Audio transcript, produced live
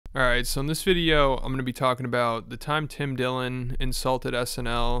Alright, so in this video, I'm going to be talking about the time Tim Dillon insulted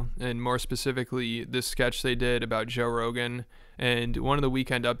SNL, and more specifically, this sketch they did about Joe Rogan. And one of the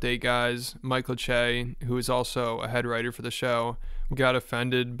Weekend Update guys, Michael Che, who is also a head writer for the show, got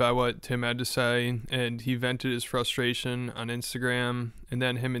offended by what Tim had to say, and he vented his frustration on Instagram, and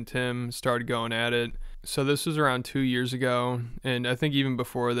then him and Tim started going at it. So this was around 2 years ago, and I think even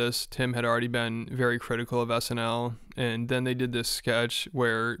before this, Tim had already been very critical of SNL, and then they did this sketch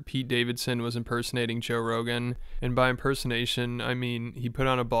where Pete Davidson was impersonating Joe Rogan, and by impersonation, I mean he put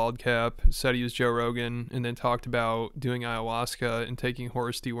on a bald cap, said he was Joe Rogan, and then talked about doing ayahuasca and taking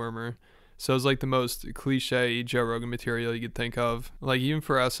horse dewormer. So it's like the most cliche Joe Rogan material you could think of. Like, even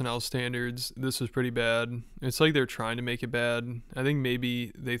for SNL standards, this was pretty bad. It's like they're trying to make it bad. I think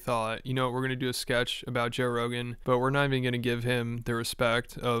maybe they thought, you know what, we're going to do a sketch about Joe Rogan, but we're not even going to give him the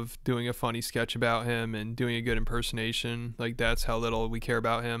respect of doing a funny sketch about him and doing a good impersonation. Like, that's how little we care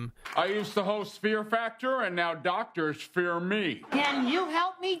about him. I used to host Fear Factor, and now doctors fear me. Can you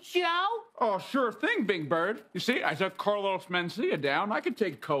help me, Joe? Oh, sure thing, Big Bird. You see, I took Carlos Mencia down. I could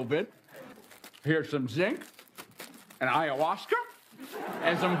take COVID. Here's some zinc, and ayahuasca,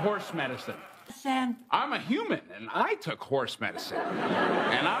 and some horse medicine. Sam. I'm a human, and I took horse medicine.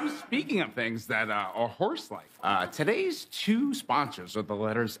 And I'm speaking of things that are horse-like. Today's two sponsors are the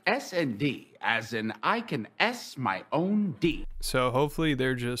letters S and D, as in I can S my own D. So hopefully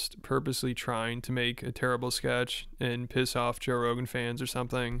they're just purposely trying to make a terrible sketch and piss off Joe Rogan fans or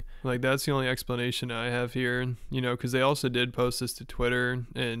something. Like, that's the only explanation I have here, you know, because they also did post this to Twitter,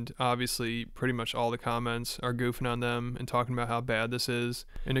 and obviously pretty much all the comments are goofing on them and talking about how bad this is.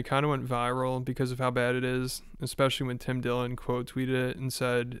 And it kind of went viral because of how bad it is, especially when Tim Dillon quote tweeted it and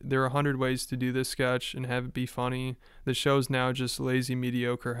said, "There are 100 ways to do this sketch and have it be funny. The show's now just lazy,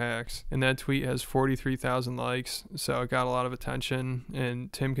 mediocre hacks." And that tweet has 43,000 likes, so it got a lot of attention.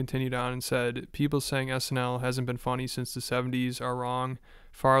 And Tim continued on and said, "People saying SNL hasn't been funny since the 70s are wrong.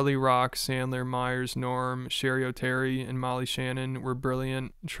 Farley, Rock, Sandler, Myers, Norm, Sherry O'Terry, and Molly Shannon were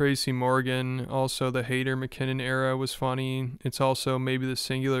brilliant. Tracy Morgan, also the Hader McKinnon era, was funny. It's also maybe the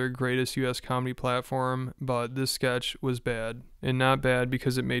singular greatest US comedy platform, but this sketch was bad. And not bad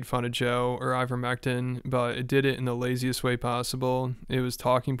because it made fun of Joe or ivermectin, but it did it in the laziest way possible. It was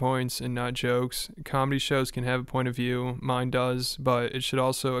talking points and not jokes. Comedy shows can have a point of view, mine does, but it should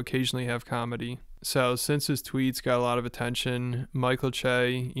also occasionally have comedy." So since his tweets got a lot of attention, Michael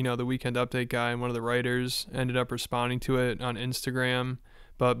Che, you know, the Weekend Update guy and one of the writers, ended up responding to it on Instagram.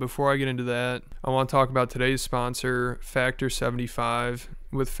 But before I get into that, I want to talk about today's sponsor, Factor 75.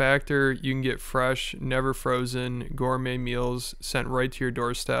 With Factor, you can get fresh, never frozen, gourmet meals sent right to your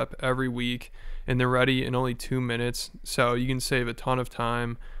doorstep every week, and they're ready in only 2 minutes, so you can save a ton of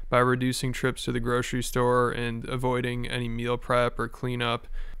time by reducing trips to the grocery store and avoiding any meal prep or cleanup.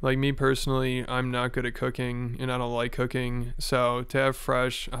 Like me personally, I'm not good at cooking and I don't like cooking, so to have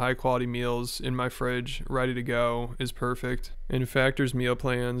fresh, high quality meals in my fridge ready to go is perfect. And Factor's meal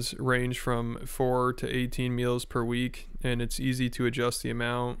plans range from 4 to 18 meals per week, and it's easy to adjust the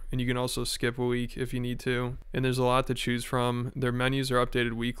amount, and you can also skip a week if you need to. And there's a lot to choose from. Their menus are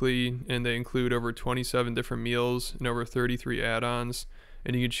updated weekly, and they include over 27 different meals and over 33 add-ons.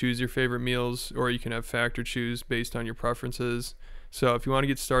 And you can choose your favorite meals, or you can have Factor choose based on your preferences. So if you want to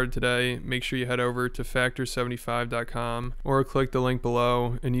get started today, make sure you head over to factor75.com or click the link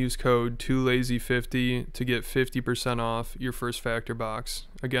below and use code 2lazy50 to get 50% off your first Factor box.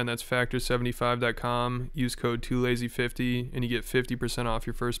 Again, that's factor75.com, use code 2lazy50 and you get 50% off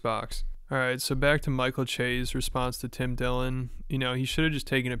your first box. Alright, so back to Michael Che's response to Tim Dillon. You know, he should have just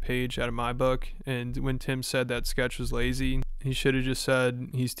taken a page out of my book, and when Tim said that sketch was lazy, he should have just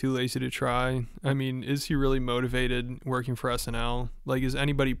said he's too lazy to try. I mean, is he really motivated working for SNL? Like, is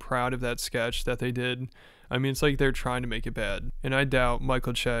anybody proud of that sketch that they did? I mean, it's like they're trying to make it bad. And I doubt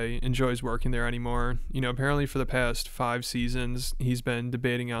Michael Che enjoys working there anymore. You know, apparently for the past 5 seasons, he's been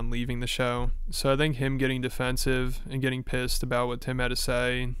debating on leaving the show. So I think him getting defensive and getting pissed about what Tim had to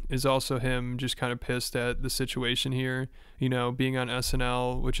say is also him just kind of pissed at the situation here. You know, being on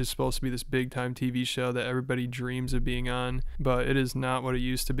SNL, which is supposed to be this big time TV show that everybody dreams of being on, but it is not what it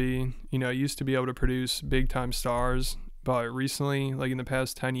used to be. You know, it used to be able to produce big time stars, but recently, like in the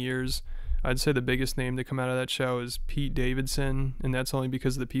past 10 years, I'd say the biggest name to come out of that show is Pete Davidson, and that's only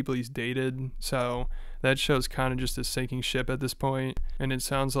because of the people he's dated. So that show's kind of just a sinking ship at this point, and it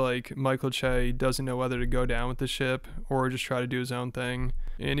sounds like Michael Che doesn't know whether to go down with the ship or just try to do his own thing,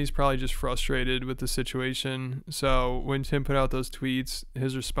 and he's probably just frustrated with the situation. So when Tim put out those tweets,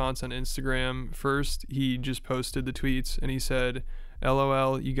 his response on Instagram, first he just posted the tweets and he said,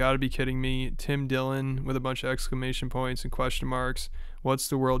 "LOL, you gotta be kidding me. Tim Dillon," with a bunch of exclamation points and question marks, what's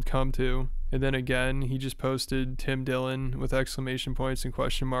the world come to? And then again, he just posted Tim Dillon with exclamation points and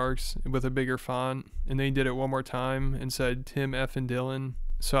question marks with a bigger font. And then he did it one more time and said Tim effing Dillon.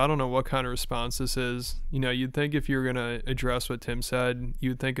 So I don't know what kind of response this is. You know, you'd think if you were going to address what Tim said,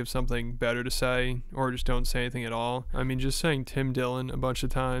 you'd think of something better to say, or just don't say anything at all. I mean, just saying Tim Dillon a bunch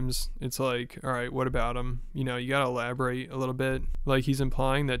of times, it's like, all right, what about him? You know, you got to elaborate a little bit. Like, he's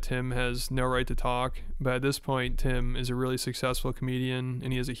implying that Tim has no right to talk, but at this point, Tim is a really successful comedian,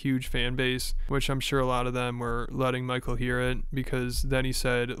 and he has a huge fan base, which I'm sure a lot of them were letting Michael hear it, because then he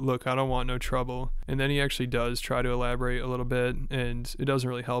said, look, I don't want no trouble. And then he actually does try to elaborate a little bit, and it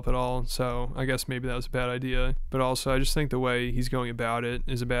doesn't really help at all. So I guess maybe that was a bad idea. But also, I just think the way he's going about it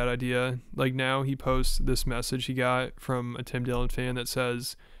is a bad idea. Like, now he posts this message he got from a Tim Dillon fan that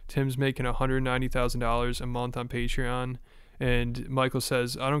says Tim's making $190,000 a month on Patreon. And Michael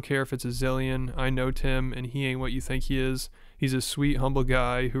says, I don't care if it's a zillion. I know Tim, and he ain't what you think he is. He's a sweet, humble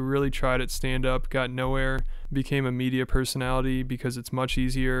guy who really tried at stand-up, got nowhere, became a media personality because it's much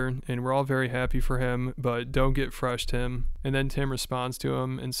easier, and we're all very happy for him, but don't get fresh, Tim. And then Tim responds to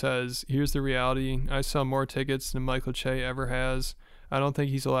him and says, here's the reality. I sell more tickets than Michael Che ever has. I don't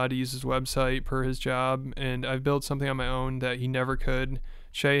think he's allowed to use his website per his job, and I've built something on my own that he never could.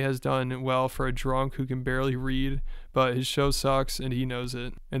 Che has done well for a drunk who can barely read, but his show sucks and he knows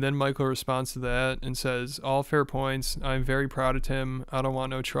it. And then Michael responds to that and says, all fair points. I'm very proud of Tim. I don't want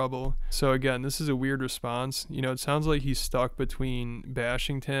no trouble. So again, this is a weird response. You know, it sounds like he's stuck between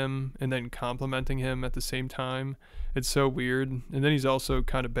bashing Tim and then complimenting him at the same time. It's so weird. And then he's also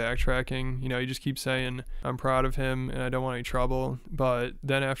kind of backtracking. You know, he just keeps saying, I'm proud of him and I don't want any trouble. But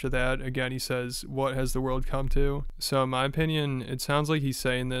then after that, again, he says, what has the world come to? So in my opinion, it sounds like he's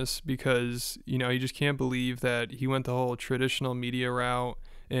saying this because, you know, he just can't believe that he went the whole traditional media route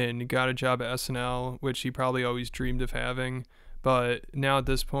and got a job at SNL, which he probably always dreamed of having. But now at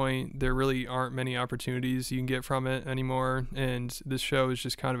this point, there really aren't many opportunities you can get from it anymore. And this show is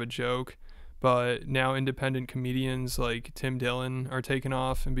just kind of a joke. But now independent comedians like Tim Dillon are taking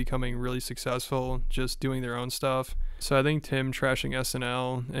off and becoming really successful just doing their own stuff. So I think Tim trashing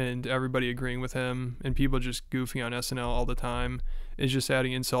SNL and everybody agreeing with him and people just goofing on SNL all the time is just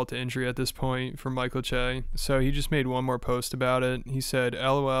adding insult to injury at this point for Michael Che. So he just made one more post about it. He said,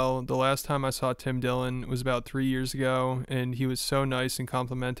 LOL, the last time I saw Tim Dillon was about 3 years ago, and he was so nice and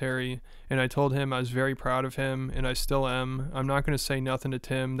complimentary, and I told him I was very proud of him, and I still am. I'm not going to say nothing to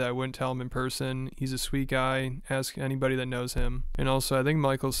Tim that I wouldn't tell him in person. He's a sweet guy. Ask anybody that knows him. And also, I think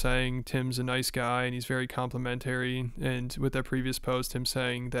Michael's saying Tim's a nice guy, and he's very complimentary, and with that previous post, him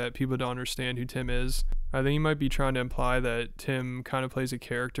saying that people don't understand who Tim is. I think he might be trying to imply that Tim kind of plays a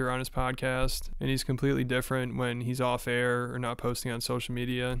character on his podcast, and he's completely different when he's off air or not posting on social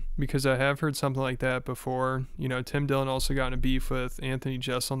media, because I have heard something like that before. You know, Tim Dillon also got in a beef with Anthony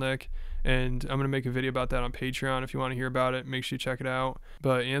Jeselnik, and I'm going to make a video about that on Patreon. If you want to hear about it, make sure you check it out.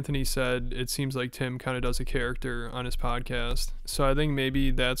 But Anthony said it seems like Tim kind of does a character on his podcast. So I think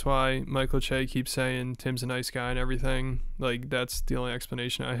maybe that's why Michael Che keeps saying Tim's a nice guy and everything. Like, that's the only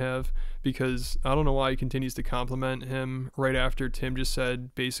explanation I have, because I don't know why he continues to compliment him right after Tim just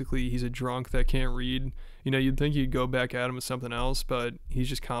said basically he's a drunk that can't read. You know, you'd think you'd go back at him with something else, but he's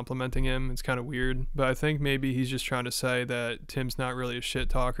just complimenting him. It's kind of weird. But I think maybe he's just trying to say that Tim's not really a shit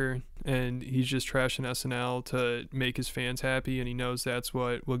talker, and he's just trashing SNL to make his fans happy, and he knows that's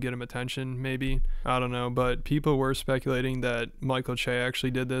what will get him attention, maybe. I don't know, but people were speculating that Michael Che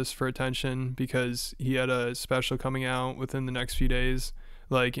actually did this for attention because he had a special coming out within the next few days.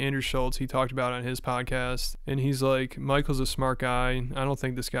 Like Andrew Schultz, he talked about on his podcast, and he's like, Michael's a smart guy. I don't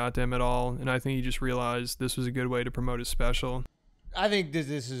think this got to him at all, and I think he just realized this was a good way to promote his special. I think this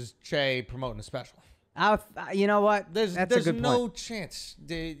is Che promoting a special. You know what? There's a good no point. chance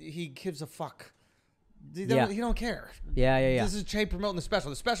he gives a fuck. He Yeah. don't care. Yeah. This is Che promoting the special.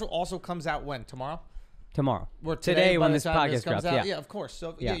 The special also comes out when? Tomorrow? Tomorrow. Or Today by when the this time podcast comes drops. out? Yeah. Yeah, of course.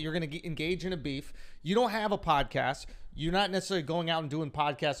 So Yeah. you're going to engage in a beef. You don't have a podcast. You're not necessarily going out and doing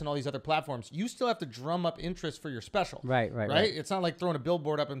podcasts and all these other platforms. You still have to drum up interest for your special. Right. It's not like throwing a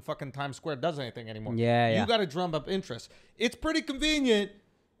billboard up in fucking Times Square does anything anymore. Yeah. You got to drum up interest. It's pretty convenient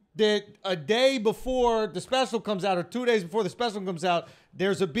that a day before the special comes out or 2 days before the special comes out,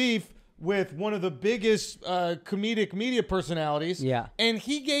 there's a beef with one of the biggest comedic media personalities. Yeah. And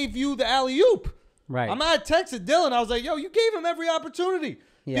he gave you the alley-oop. Right. I texted Dillon. I was like, yo, you gave him every opportunity.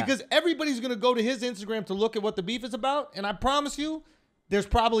 Yeah. Because everybody's going to go to his Instagram to look at what the beef is about. And I promise you, there's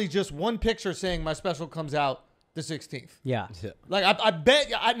probably just one picture saying my special comes out the 16th. Yeah. Like, I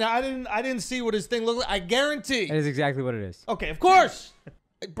bet, I didn't see what his thing looked like. I guarantee. That is exactly what it is. Okay, of course.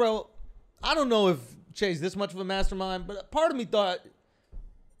 Bro, I don't know if Che's this much of a mastermind, but part of me thought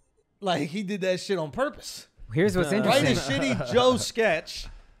Like, he did that shit on purpose. Here's what's Write a interesting. shitty Joe sketch,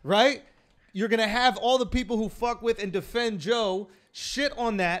 right? You're going to have all the people who fuck with and defend Joe shit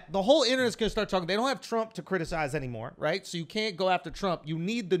on that. The whole internet's going to start talking. They don't have Trump to criticize anymore, right? So you can't go after Trump. You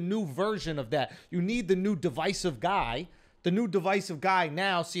need the new version of that. You need the new divisive guy. The new divisive guy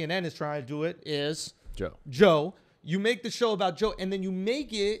now, CNN is trying to do it, is Joe. You make the show about Joe, and then you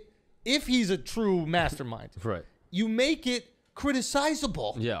make it, if he's a true mastermind, Right. you make it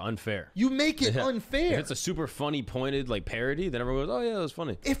criticizable. Yeah, unfair. You make it unfair. If it's a super funny, pointed like parody, then everyone goes, "Oh yeah, that was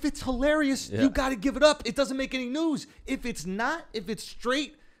funny." If it's hilarious, you got to give it up. It doesn't make any news. If it's not, if it's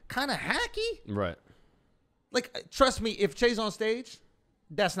straight kind of hacky, Right. like, trust me, if Che's on stage,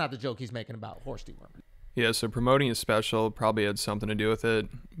 that's not the joke he's making about horse deworming. Yeah, so promoting his special probably had something to do with it.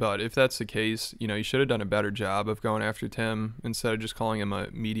 But if that's the case, you know, you should have done a better job of going after Tim instead of just calling him a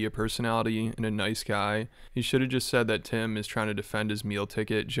media personality and a nice guy. He should have just said that Tim is trying to defend his meal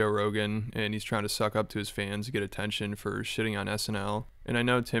ticket, Joe Rogan, and he's trying to suck up to his fans to get attention for shitting on SNL. And I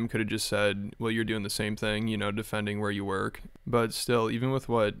know Tim could have just said, well, you're doing the same thing, you know, defending where you work. But still, even with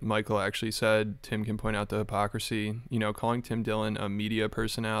what Michael actually said, Tim can point out the hypocrisy. You know, calling Tim Dillon a media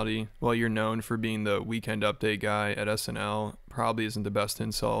personality while you're known for being the Weekend Update guy at SNL probably isn't the best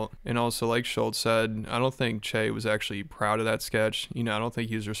insult. And also, like Schultz said, I don't think Che was actually proud of that sketch. You know, I don't think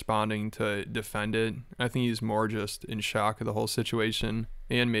he was responding to defend it. I think he's more just in shock of the whole situation.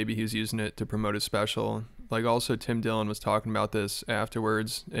 And maybe he was using it to promote his special. Like, also, Tim Dillon was talking about this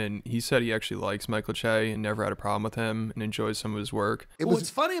afterwards, and he said he actually likes Michael Che and never had a problem with him and enjoys some of his work. What's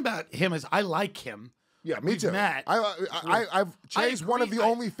funny about him is I like him. Yeah, me We've too. met. Che's one of the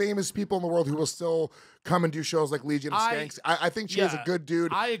only famous people in the world who will still come and do shows like Legion of Skanks. I think Che's a good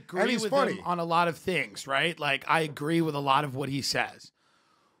dude. I and agree he's with funny. him on a lot of things, right? Like, I agree with a lot of what he says.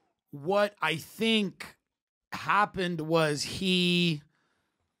 What I think happened was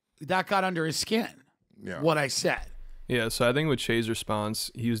that got under his skin. Yeah. What I said. Yeah, so I think with Che's response,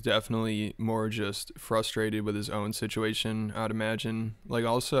 he was definitely more just frustrated with his own situation, I'd imagine. Like,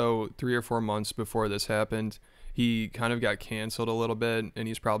 also, 3 or 4 months before this happened, he kind of got canceled a little bit, and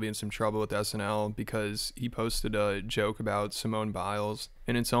he's probably in some trouble with SNL because he posted a joke about Simone Biles.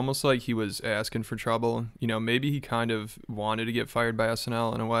 And it's almost like he was asking for trouble. You know, maybe he kind of wanted to get fired by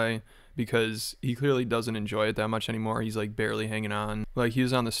SNL in a way, because he clearly doesn't enjoy it that much anymore. He's like barely hanging on. Like, he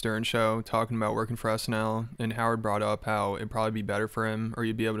was on the Stern show talking about working for SNL, and Howard brought up how it'd probably be better for him, or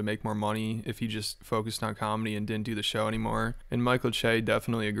he'd be able to make more money if he just focused on comedy and didn't do the show anymore. And Michael Che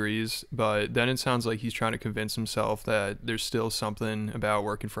definitely agrees, but then it sounds like he's trying to convince himself that there's still something about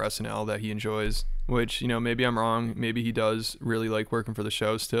working for SNL that he enjoys. Which, you know, maybe I'm wrong. Maybe he does really like working for the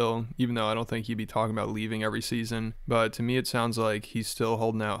show still, even though I don't think he'd be talking about leaving every season. But to me, it sounds like he's still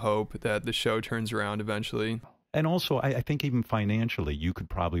holding out hope that the show turns around eventually. And also, I think even financially, you could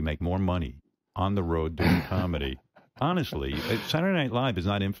probably make more money on the road doing comedy. Honestly, Saturday Night Live is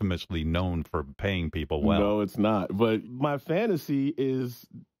not infamously known for paying people well. No, it's not. But my fantasy is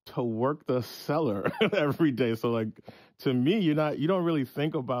to work the cellar every day. So, like, to me, you don't really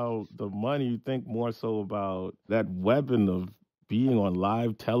think about the money. You think more so about that weapon of being on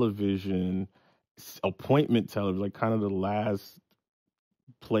live television, appointment television, like kind of the last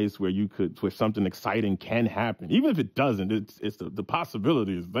place where where something exciting can happen. Even if it doesn't, it's the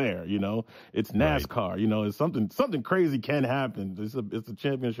possibility is there, you know. It's NASCAR, you know, it's something crazy can happen. It's a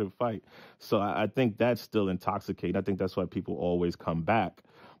championship fight. So I think that's still intoxicating. I think that's why people always come back.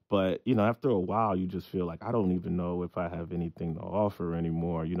 But, you know, after a while, you just feel like, I don't even know if I have anything to offer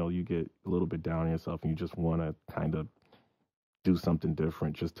anymore. You know, you get a little bit down on yourself and you just want to kind of do something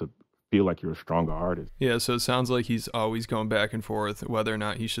different just to feel like you're a stronger artist. Yeah, so it sounds like he's always going back and forth whether or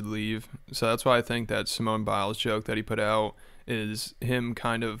not he should leave. So that's why I think that Simone Biles joke that he put out is him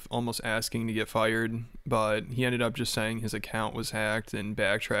kind of almost asking to get fired, but he ended up just saying his account was hacked and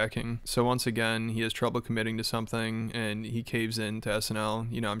backtracking. So once again, he has trouble committing to something and he caves in to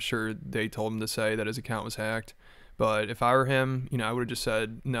SNL. You know, I'm sure they told him to say that his account was hacked. But if I were him, you know, I would have just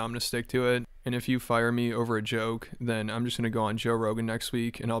said, no, I'm going to stick to it. And if you fire me over a joke, then I'm just going to go on Joe Rogan next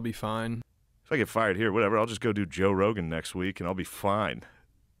week and I'll be fine. If I get fired here, whatever, I'll just go do Joe Rogan next week and I'll be fine.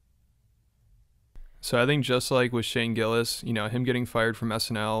 So I think just like with Shane Gillis, you know, him getting fired from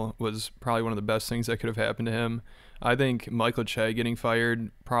SNL was probably one of the best things that could have happened to him. I think Michael Che getting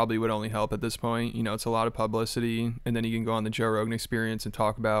fired probably would only help at this point. You know, it's a lot of publicity, and then he can go on the Joe Rogan Experience and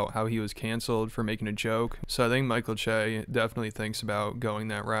talk about how he was canceled for making a joke. So I think Michael Che definitely thinks about going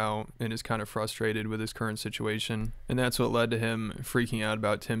that route and is kind of frustrated with his current situation. And that's what led to him freaking out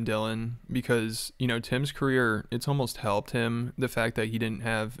about Tim Dillon, because, you know, Tim's career, it's almost helped him, the fact that he didn't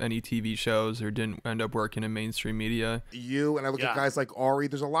have any TV shows or didn't end up working in mainstream media. You and I look at guys like Ari.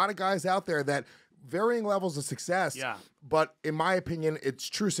 There's a lot of guys out there that varying levels of success. Yeah. But in my opinion, it's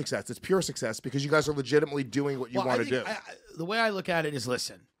true success. It's pure success because you guys are legitimately doing what you want to do. The way I look at it is,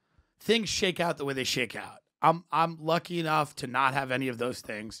 listen, things shake out the way they shake out. I'm lucky enough to not have any of those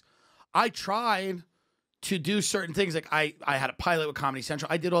things. I tried to do certain things. Like I had a pilot with Comedy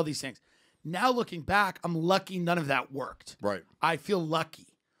Central. I did all these things. Now looking back, I'm lucky none of that worked. Right. I feel lucky.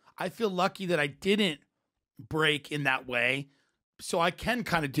 I feel lucky that I didn't break in that way. So I can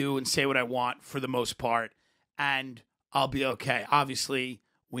kind of do and say what I want for the most part, and I'll be okay. Obviously,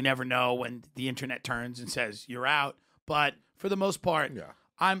 we never know when the internet turns and says you're out, but for the most part,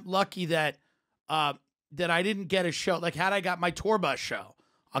 I'm lucky that that I didn't get a show. Like, had I got my tour bus show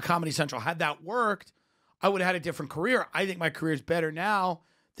on Comedy Central, had that worked, I would have had a different career. I think my career is better now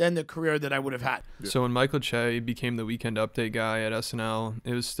than the career that I would have had. So when Michael Che became the Weekend Update guy at SNL,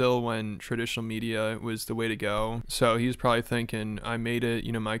 it was still when traditional media was the way to go. So he was probably thinking, I made it,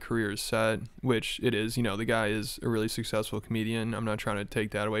 you know, my career is set, which it is. You know, the guy is a really successful comedian. I'm not trying to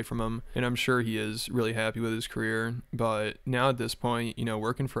take that away from him. And I'm sure he is really happy with his career. But now at this point, you know,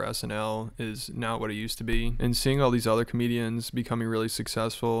 working for SNL is not what it used to be. And seeing all these other comedians becoming really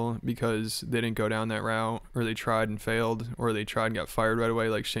successful because they didn't go down that route, or they tried and failed, or they tried and got fired right away,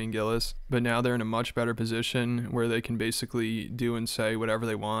 like Shane Gillis, but now they're in a much better position where they can basically do and say whatever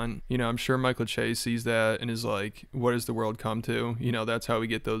they want. You know, I'm sure Michael Che sees that and is like, what does the world come to? You know, that's how we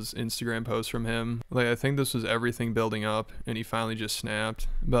get those Instagram posts from him. Like, I think this was everything building up and he finally just snapped,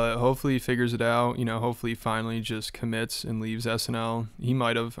 but hopefully he figures it out. You know, hopefully he finally just commits and leaves SNL. He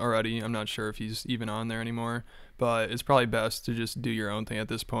might have already. I'm not sure if he's even on there anymore, but it's probably best to just do your own thing at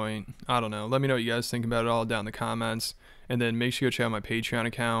this point. I don't know. Let me know what you guys think about it all down in the comments. And then make sure you go check out my Patreon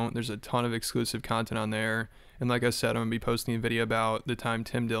account. There's a ton of exclusive content on there. And like I said, I'm going to be posting a video about the time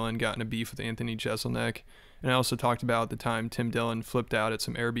Tim Dillon got in a beef with Anthony Jeselnik. And I also talked about the time Tim Dillon flipped out at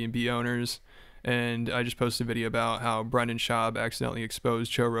some Airbnb owners. And I just posted a video about how Brendan Schaub accidentally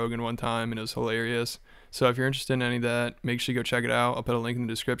exposed Joe Rogan one time, and it was hilarious. So if you're interested in any of that, make sure you go check it out. I'll put a link in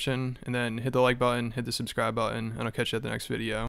the description. And then hit the like button, hit the subscribe button, and I'll catch you at the next video.